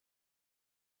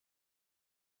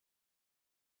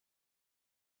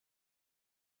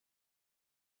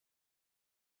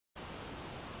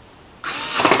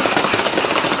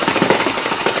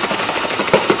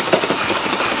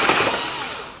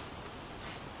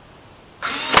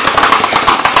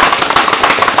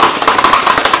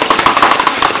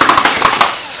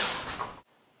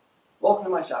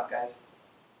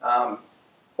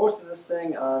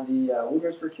everything on the wood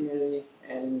whisperer community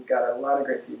and got a lot of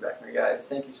great feedback from you guys.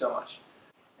 Thank you so much.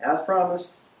 As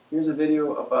promised, here's a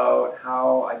video about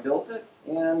how I built it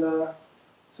and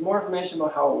some more information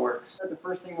about how it works. The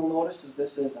first thing you'll notice is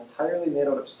this is entirely made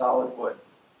out of solid wood.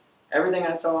 Everything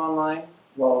I saw online,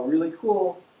 while really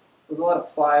cool, was a lot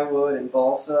of plywood and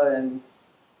balsa, and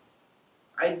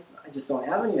I just don't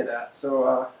have any of that.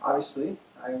 So obviously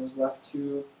I was left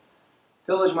to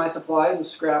pillage my supplies with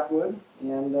scrap wood,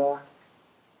 and I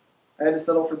had to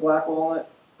settle for black walnut,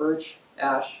 birch,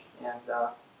 ash, and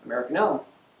American elm.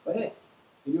 But hey,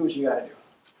 you do what you gotta do.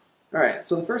 Alright,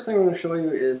 so the first thing I'm going to show you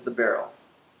is the barrel.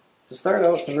 To start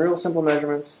out, some real simple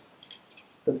measurements.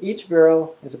 Each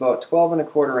barrel is about 12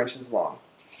 1/4 inches long.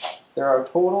 There are a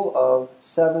total of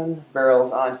 7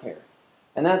 barrels on here.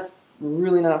 And that's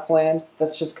really not planned.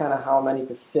 That's just kind of how many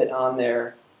could fit on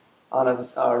there on a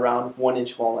around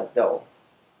 1-inch walnut dowel.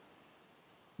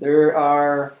 There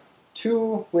are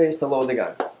 2 ways to load the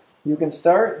gun. You can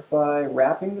start by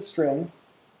wrapping the string,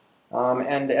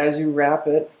 and as you wrap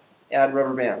it, add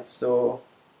rubber bands. So,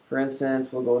 for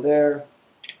instance, we'll go there,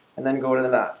 and then go to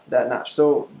that notch.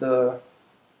 So the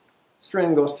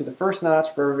string goes through the first notch,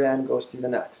 rubber band goes through the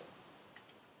next.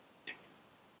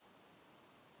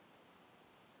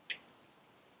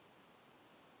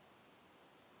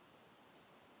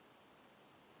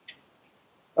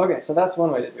 Okay, so that's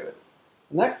one way to do it.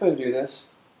 The next way to do this,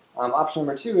 option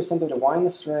number 2, is simply to wind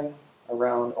the string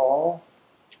around all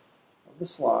of the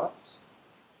slots.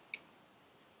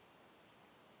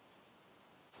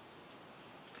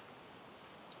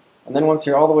 And then once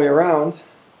you're all the way around,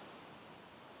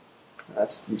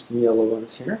 that's some yellow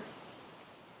ones here,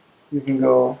 you can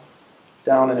go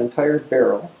down an entire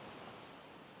barrel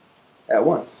at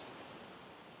once.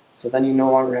 So then you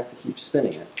no longer have to keep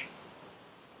spinning it.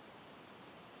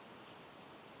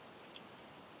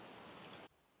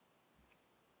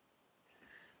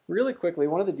 Really quickly,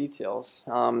 one of the details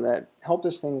that helped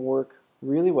this thing work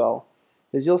really well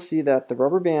is you'll see that the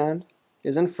rubber band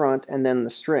is in front and then the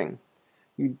string.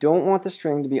 You don't want the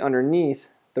string to be underneath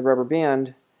the rubber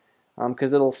band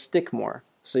because it'll stick more.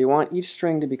 So you want each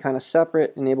string to be kind of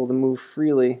separate and able to move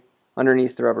freely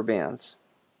underneath the rubber bands.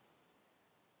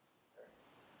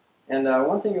 And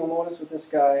one thing you'll notice with this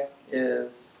guy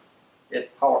is it's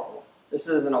powerful. This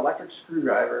is an electric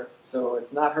screwdriver, so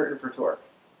it's not hurting for torque.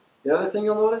 The other thing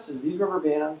you'll notice is these rubber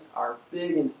bands are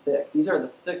big and thick. These are the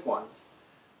thick ones.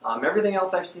 Everything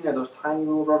else I've seen are those tiny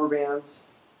little rubber bands.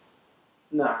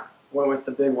 Nah, went with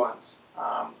the big ones.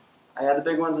 I had the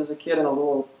big ones as a kid in a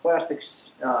little plastic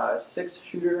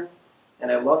 6-shooter,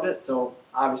 and I loved it, so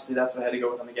obviously that's what I had to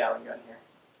go with on the Gatling gun here.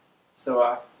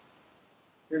 So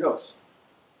here goes.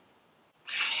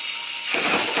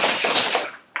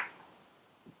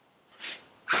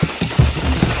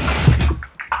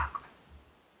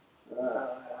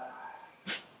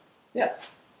 Yeah.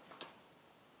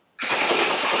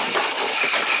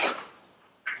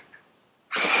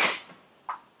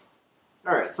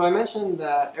 Alright, so I mentioned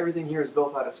that everything here is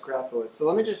built out of scrap wood. So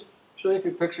let me just show you a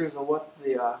few pictures of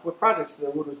what projects the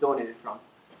wood was donated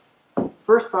from.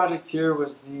 First project here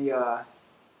was the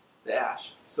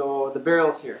ash. So the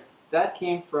barrels here. That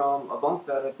came from a bunk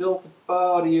bed I built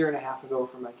about 1.5 years ago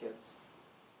for my kids.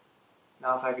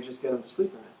 Now if I could just get them to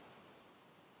sleep in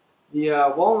it.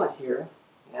 The walnut here,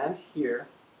 and here,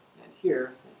 and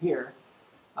here, and here,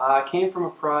 came from a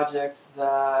project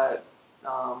that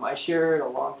I shared a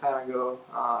long time ago,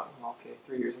 okay,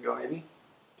 3 years ago maybe?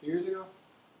 2 years ago?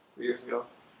 3 years ago.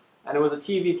 And it was a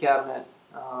TV cabinet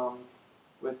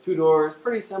with 2 doors,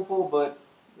 pretty simple, but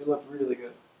it looked really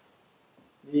good.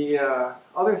 The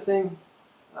other thing,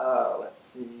 let's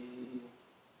see,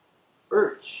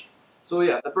 birch. So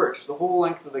yeah, the birch, the whole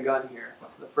length of the gun here,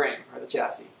 the frame, or the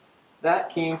chassis.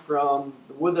 That came from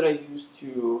the wood that I used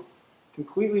to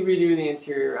completely redo the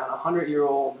interior on a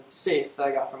 100-year-old safe that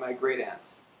I got from my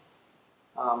great-aunt.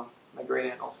 My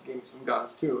great-aunt also gave me some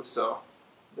guns too, so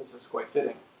this is quite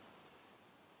fitting.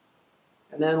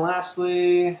 And then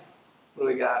lastly, what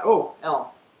do we got? Oh, elm,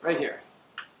 right here.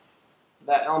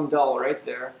 That elm dowel right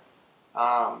there.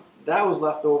 That was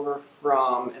left over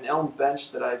from an elm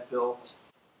bench that I built.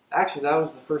 Actually, that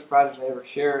was the first project I ever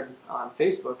shared on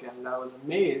Facebook, and I was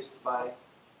amazed by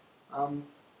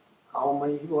how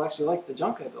many people actually liked the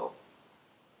junk I built.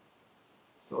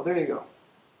 So there you go.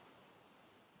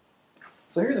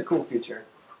 So here's a cool feature.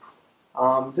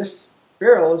 This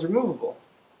barrel is removable,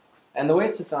 and the way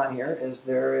it sits on here is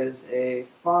there is a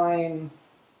fine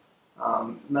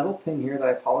metal pin here that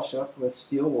I polished up with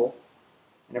steel wool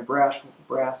and a brass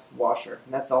washer,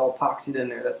 and that's all epoxied in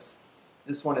there.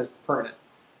 This one is permanent.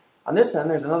 On this end,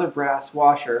 there's another brass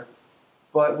washer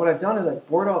But what I've done is I've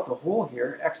bored out the hole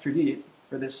here extra deep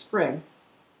for this spring,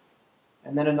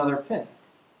 and then another pin.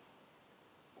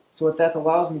 So what that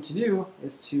allows me to do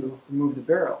is to remove the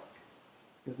barrel,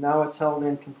 because now it's held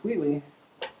in completely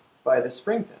by the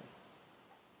spring pin.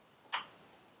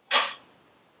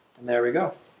 And there we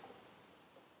go.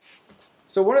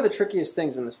 So one of the trickiest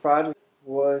things in this project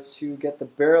was to get the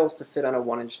barrels to fit on a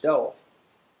 1-inch dowel.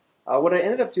 What I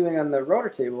ended up doing on the router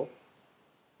table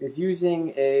is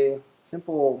using a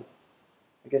simple,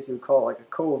 I guess you would call it like a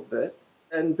cove bit,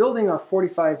 and building a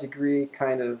 45-degree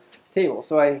kind of table.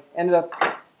 So I ended up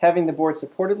having the board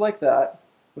supported like that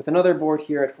with another board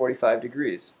here at 45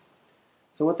 degrees.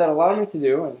 So what that allowed me to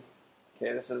do, and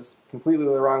okay, this is completely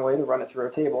the wrong way to run it through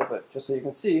a table, but just so you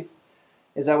can see,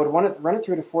 is I would run it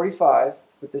through to 45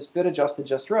 with this bit adjusted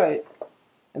just right,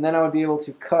 and then I would be able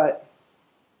to cut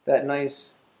that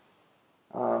nice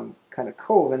kind of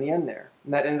cove in the end there.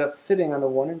 And that ended up fitting on the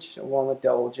 1-inch walnut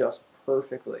dowel just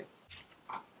perfectly.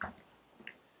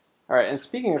 Alright, and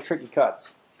speaking of tricky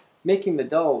cuts, making the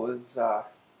dowel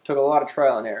took a lot of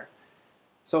trial and error.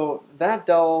 So that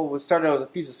dowel was started out as a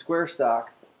piece of square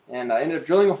stock, and I ended up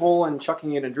drilling a hole and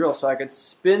chucking it in a drill so I could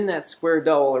spin that square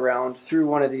dowel around through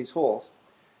one of these holes.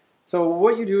 So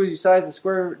what you do is you size the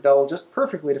square dowel just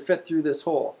perfectly to fit through this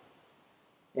hole.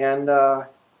 And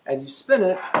as you spin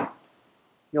it,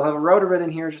 you'll have a router bit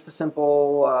in here, just a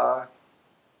simple,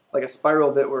 like a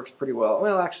spiral bit works pretty well.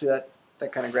 Well, actually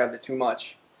that kind of grabbed it too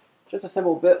much. Just a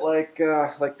simple bit like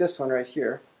this one right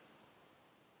here.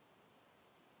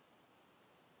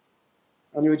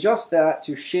 And you adjust that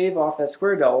to shave off that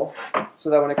square dowel so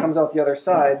that when it comes out the other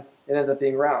side, it ends up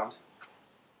being round.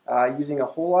 Using a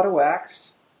whole lot of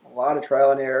wax, a lot of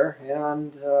trial and error,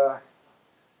 and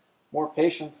more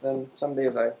patience than some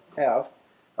days I have,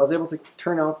 I was able to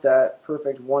turn out that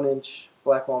perfect 1-inch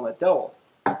black walnut dowel.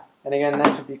 And again,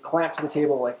 this would be clamped to the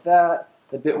table like that.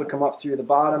 The bit would come up through the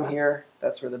bottom here.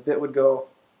 That's where the bit would go.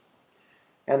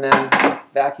 And then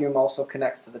vacuum also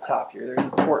connects to the top here. There's a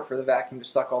port for the vacuum to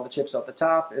suck all the chips out the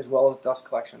top, as well as dust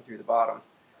collection through the bottom.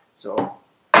 So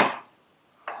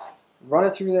run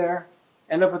it through there,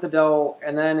 end up with the dowel,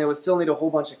 and then it would still need a whole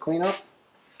bunch of cleanup.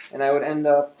 And I would end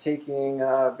up taking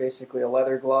basically a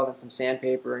leather glove and some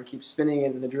sandpaper and keep spinning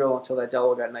it in the drill until that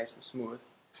dowel got nice and smooth.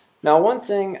 Now, one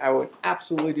thing I would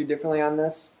absolutely do differently on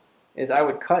this is I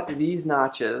would cut these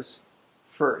notches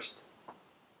first.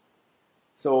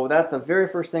 So that's the very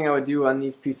first thing I would do on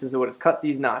these pieces, is cut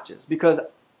these notches. Because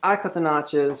I cut the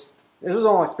notches, this was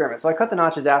all an experiment, so I cut the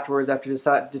notches afterwards after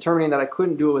determining that I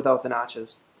couldn't do it without the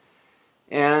notches.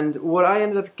 And what I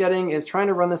ended up getting is trying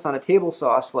to run this on a table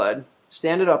saw sled,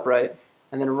 stand it upright,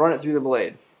 and then run it through the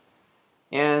blade.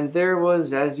 And there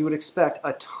was, as you would expect,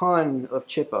 a ton of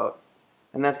chip out.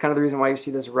 And that's kind of the reason why you see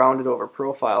this rounded over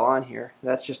profile on here.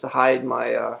 That's just to hide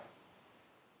my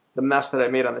the mess that I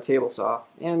made on the table saw.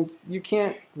 And you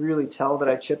can't really tell that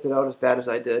I chipped it out as bad as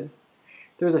I did.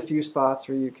 There's a few spots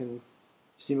where you can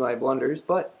see my blunders,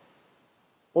 but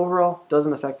overall,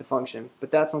 doesn't affect the function.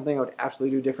 But that's one thing I would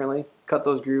absolutely do differently. Cut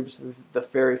those grooves the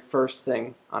very first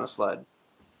thing on a sled.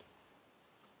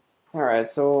 Alright,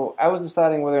 so I was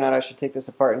deciding whether or not I should take this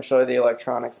apart and show you the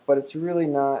electronics, but it's really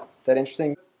not that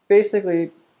interesting.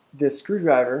 Basically, this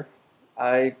screwdriver,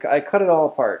 I cut it all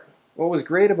apart. What was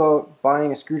great about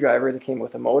buying a screwdriver is it came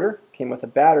with a motor, came with a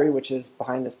battery, which is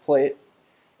behind this plate,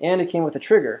 and it came with a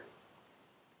trigger.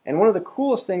 And one of the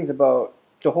coolest things about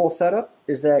the whole setup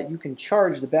is that you can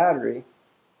charge the battery,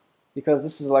 because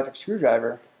this is an electric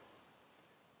screwdriver.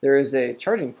 There is a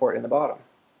charging port in the bottom.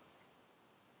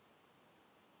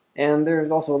 And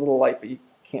there's also a little light, but you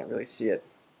can't really see it.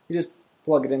 You just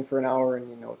plug it in for an hour and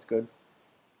you know it's good.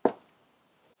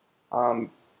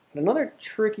 Another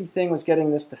tricky thing was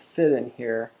getting this to fit in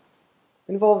here.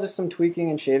 It involved just some tweaking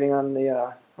and shaving on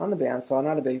the bandsaw,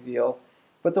 not a big deal.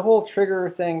 But the whole trigger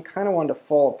thing kind of wanted to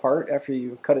fall apart after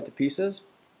you cut it to pieces.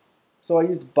 So I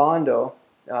used Bondo,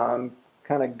 kind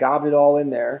of gobbed it all in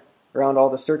there around all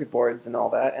the circuit boards and all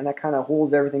that, and that kind of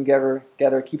holds everything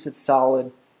together, keeps it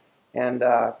solid, and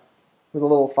with a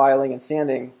little filing and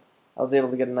sanding, I was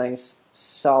able to get a nice,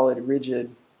 solid,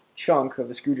 rigid chunk of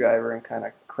the screwdriver and kind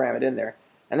of cram it in there.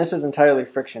 And this is entirely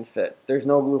friction fit. There's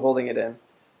no glue holding it in,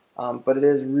 but it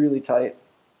is really tight,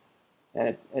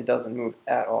 and it doesn't move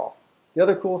at all. The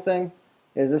other cool thing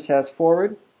is this has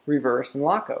forward, reverse, and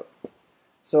lockout.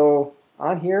 So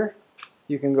on here,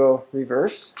 you can go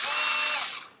reverse,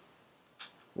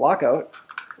 lockout,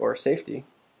 or safety,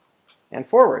 and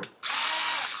forward.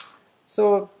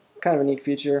 So kind of a neat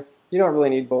feature. You don't really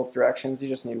need both directions, you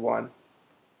just need one.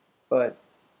 But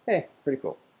hey, pretty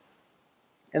cool.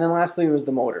 And then lastly was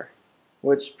the motor.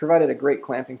 which provided a great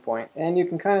clamping point. And you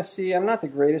can kind of see I'm not the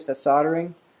greatest at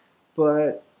soldering,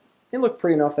 but it looked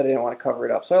pretty enough that I didn't want to cover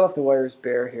it up, so I left the wires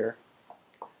bare here.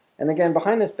 And again,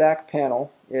 behind this back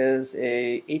panel is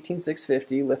a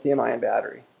 18650 lithium-ion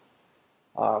battery.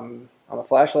 I'm a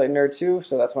flashlight nerd too,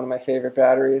 so that's one of my favorite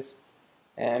batteries.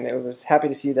 And I was happy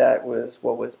to see that was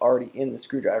what was already in the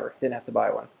screwdriver. Didn't have to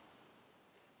buy one.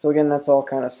 So again, that's all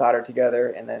kind of soldered together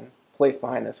and then placed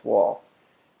behind this wall.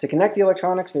 To connect the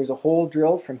electronics, there's a hole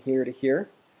drilled from here to here.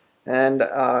 And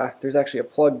there's actually a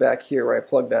plug back here where I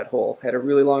plugged that hole. Had a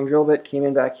really long drill bit, came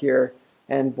in back here,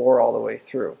 and bore all the way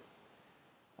through.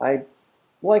 I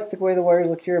like the way the wires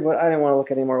look here, but I didn't want to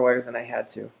look at any more wires than I had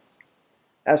to.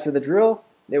 As for the drill,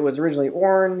 it was originally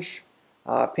orange,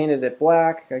 painted it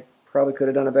black. I probably could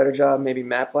have done a better job. Maybe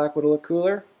matte black would have looked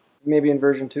cooler, maybe in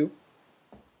version 2.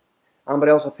 But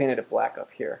I also painted it black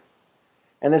up here.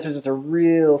 And this is just a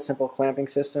real simple clamping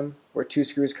system where 2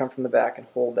 screws come from the back and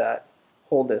hold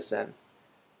this in,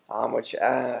 which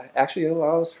actually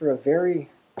allows for a very,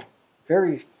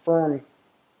 very firm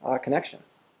connection.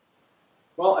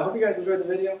 Well, I hope you guys enjoyed the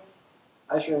video.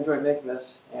 I sure enjoyed making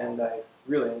this, and I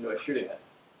really enjoyed shooting it.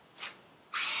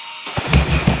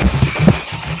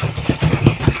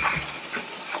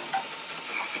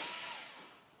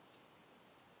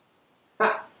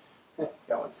 Ha!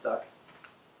 Got one stuck.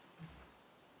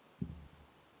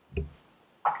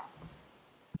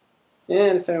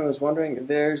 And if anyone was wondering,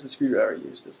 there's the screwdriver I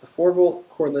used. It's the 4-volt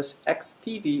cordless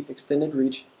XTD extended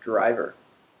reach driver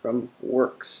from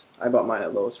Works. I bought mine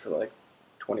at Lowe's for like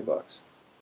 20 bucks.